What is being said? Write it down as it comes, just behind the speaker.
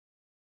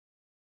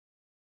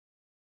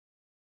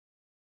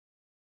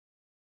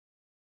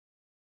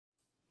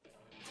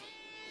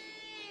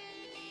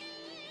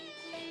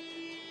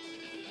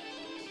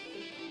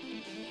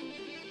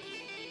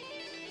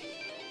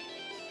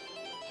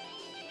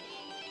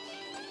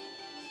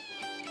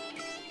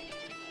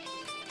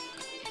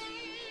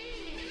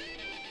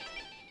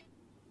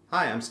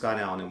Hi, I'm Scott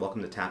Allen and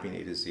welcome to Tapping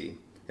A to Z.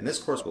 In this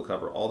course we'll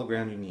cover all the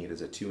ground you need as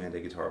a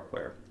two-handed guitar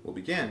player. We'll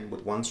begin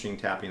with one-string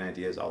tapping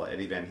ideas a la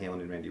Eddie Van Halen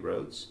and Randy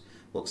Rhoads.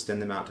 We'll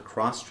extend them out to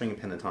cross-string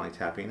pentatonic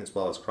tapping as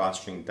well as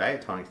cross-string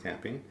diatonic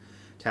tapping,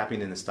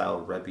 tapping in the style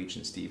of Red Beach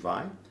and Steve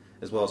Vai,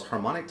 as well as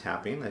harmonic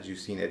tapping as you've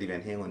seen Eddie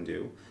Van Halen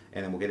do,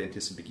 and then we'll get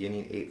into some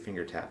beginning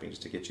 8-finger tapping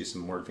just to get you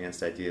some more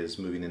advanced ideas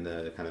moving in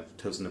the kind of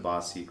Tosin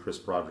Abasi, Chris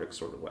Broderick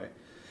sort of way.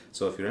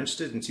 So if you're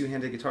interested in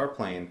two-handed guitar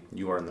playing,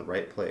 you are in the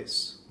right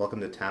place.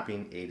 Welcome to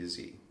Tapping A to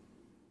Z.